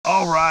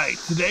All right,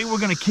 today we're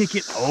gonna kick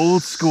it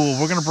old school.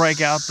 We're gonna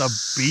break out the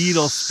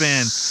Beetle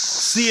Spin.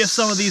 See if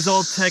some of these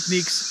old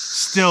techniques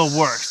still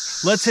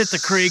works. Let's hit the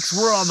creeks.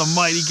 We're on the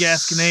mighty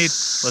Gasconade.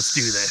 Let's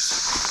do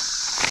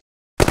this.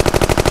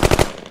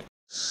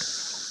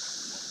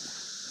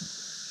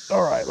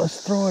 All right, let's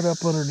throw it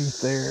up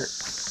underneath there.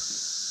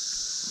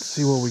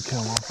 See what we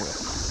come up with.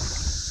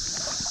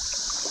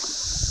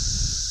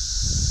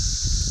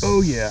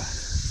 Oh yeah.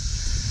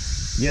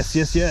 Yes,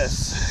 yes,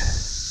 yes.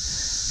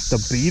 The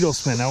Beetle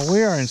Spin. Now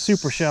we are in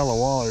super shallow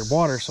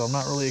water, so I'm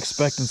not really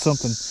expecting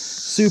something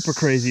super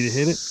crazy to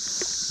hit it.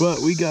 But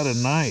we got a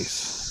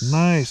nice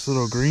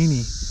little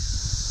greenie.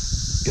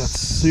 Got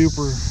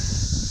super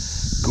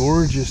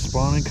gorgeous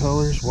spawning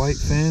colors, white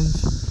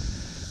fins.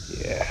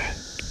 Yeah.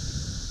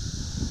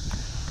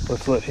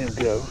 Let's let him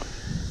go.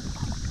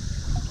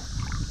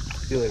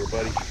 See you later,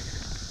 buddy.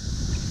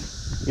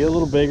 Get a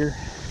little bigger,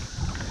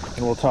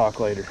 and we'll talk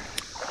later.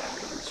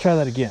 Let's try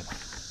that again.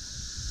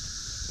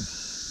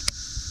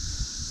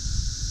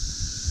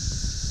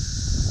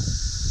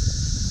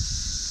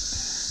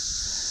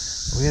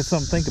 We had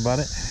something to think about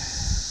it.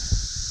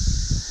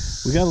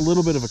 We got a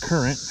little bit of a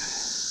current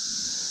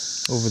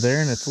over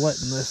there, and it's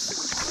letting this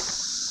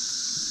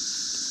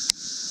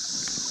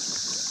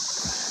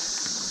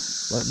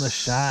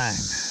shine.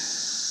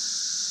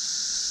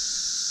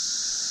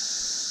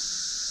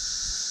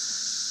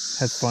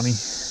 That's funny.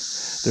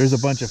 There's a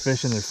bunch of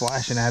fish and they're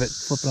flashing at it,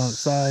 flipping on its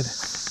side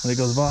when it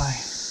goes by.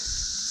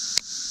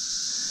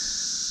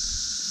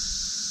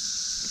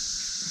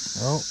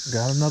 Oh,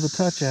 got another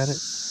touch at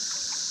it.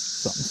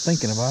 Something's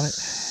thinking about it.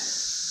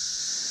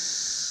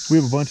 We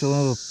have a bunch of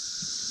other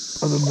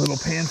little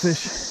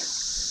panfish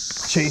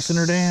chasing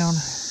her down.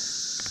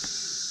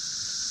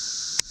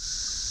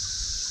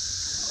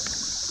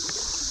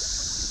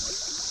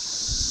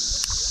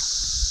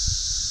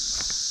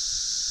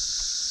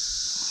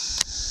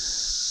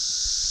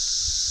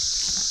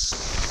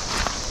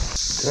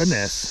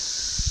 Goodness.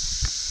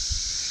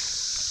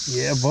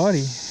 Yeah,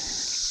 buddy.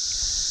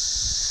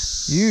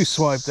 You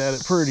swiped at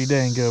it pretty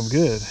dang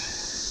good.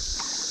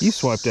 You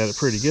swiped at it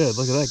pretty good.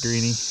 Look at that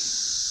greenie.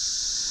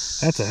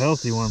 That's a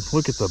healthy one.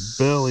 Look at the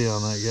belly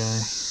on that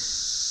guy.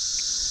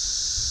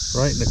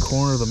 Right in the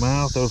corner of the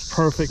mouth. That was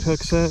perfect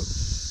hook set.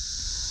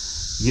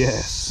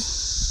 Yes.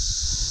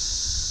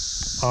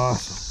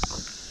 Awesome.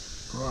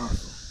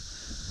 Awesome.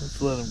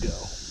 Let's let him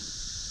go.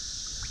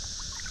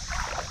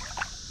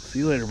 See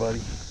you later,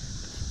 buddy.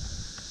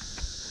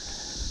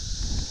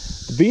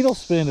 The Beetle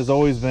Spin has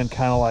always been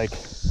kind of like,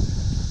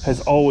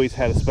 has always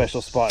had a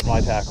special spot in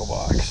my tackle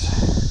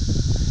box.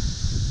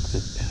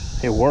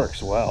 It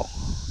works well,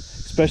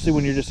 especially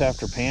when you're just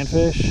after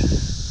panfish.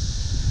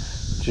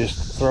 Just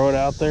throw it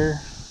out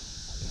there,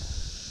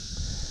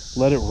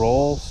 let it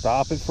roll,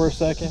 stop it for a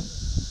second,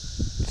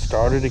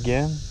 start it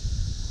again.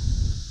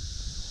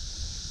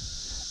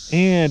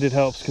 And it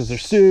helps because they're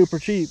super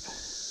cheap.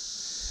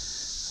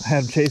 I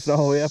had them chase it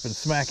all the way up and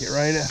smack it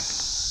right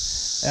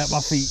at my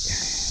feet.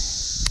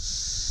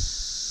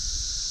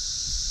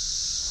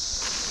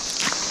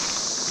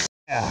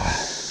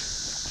 Yeah.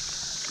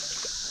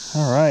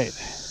 All right.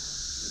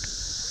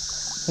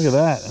 Look at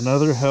that,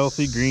 another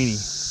healthy greenie.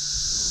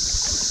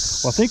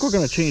 Well, I think we're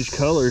gonna change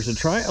colors and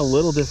try a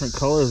little different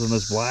color than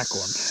this black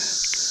one.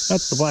 Not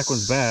that the black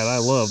one's bad, I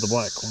love the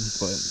black one,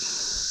 but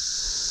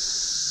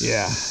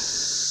yeah.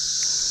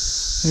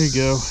 There you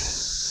go.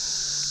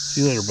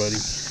 See you later, buddy.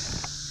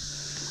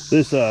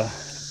 This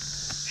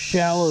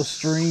shallow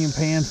stream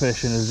pan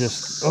fishing is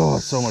just, oh,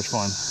 it's so much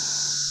fun.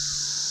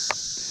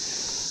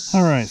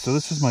 All right, so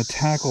this is my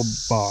tackle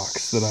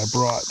box that I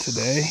brought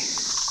today.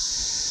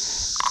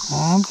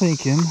 I'm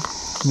thinking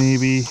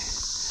maybe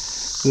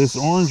this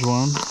orange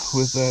one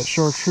with that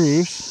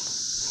chartreuse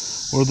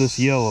or this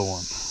yellow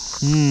one.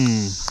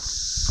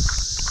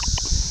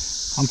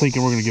 I'm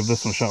thinking we're gonna give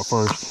this one a shot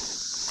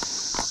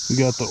first. We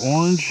got the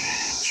orange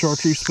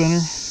chartreuse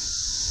spinner.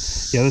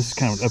 Yeah, this is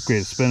kind of an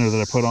upgraded spinner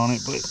that I put on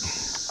it, but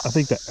I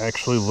think that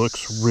actually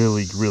looks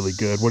really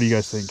good. What do you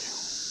guys think?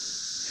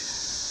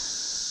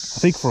 I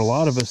think for a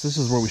lot of us, this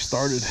is where we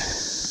started.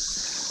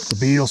 The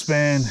Beetle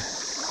Spin.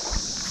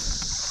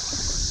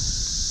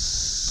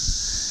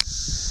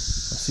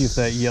 Let's see if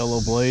that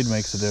yellow blade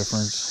makes a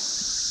difference.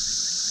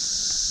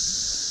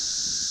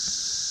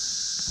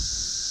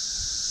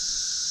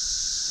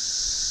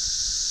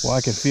 Well,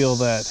 I could feel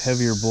that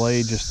heavier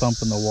blade just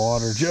thumping the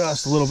water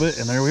just a little bit,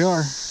 and there we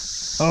are.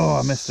 Oh,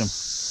 I missed him.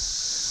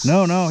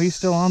 No, he's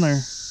still on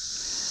there.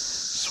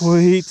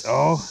 Sweet.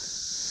 Oh,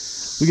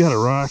 we got a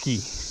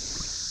Rocky.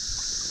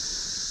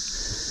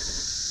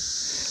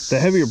 The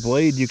heavier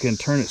blade, you can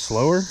turn it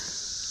slower.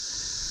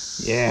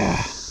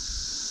 Yeah.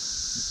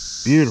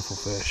 Beautiful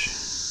fish.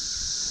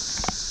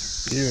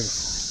 Beautiful.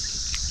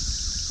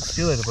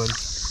 See you later, buddy.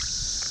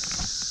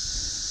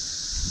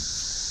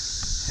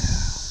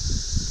 Yeah.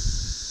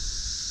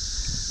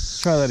 Let's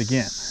try that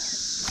again.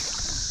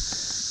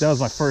 That was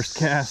my first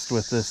cast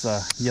with this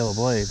yellow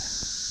blade.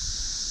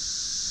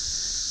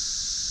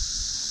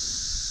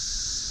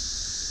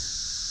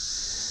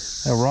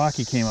 That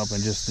Rocky came up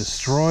and just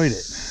destroyed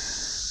it.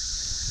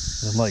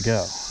 and then let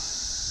go.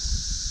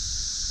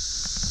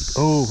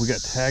 Oh, we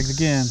got tagged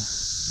again.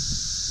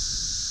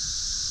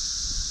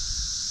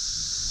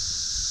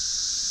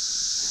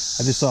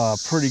 I just saw a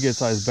pretty good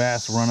sized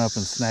bass run up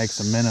and snag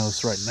some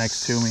minnows right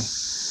next to me.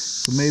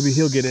 So maybe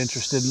he'll get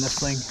interested in this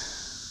thing.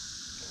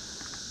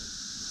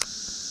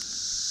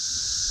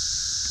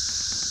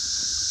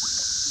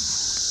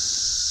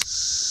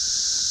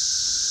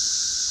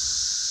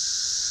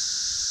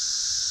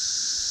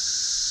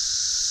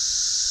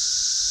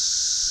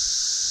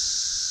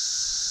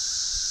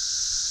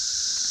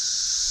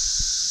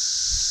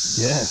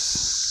 Yes.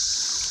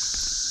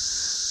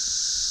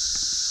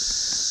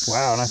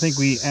 Wow, and I think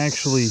we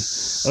actually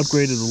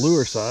upgraded the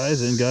lure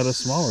size and got a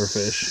smaller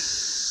fish.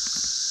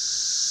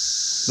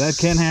 That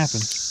can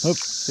happen. Oh,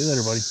 see you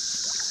later, buddy.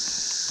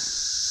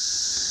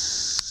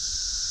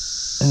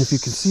 And if you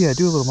can see, I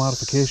do a little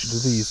modification to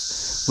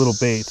these little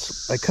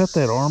baits. I cut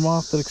that arm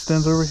off that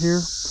extends over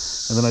here,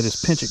 and then I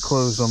just pinch it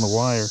closed on the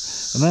wire,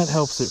 and that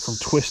helps it from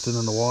twisting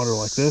in the water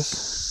like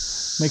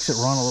this. Makes it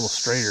run a little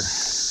straighter.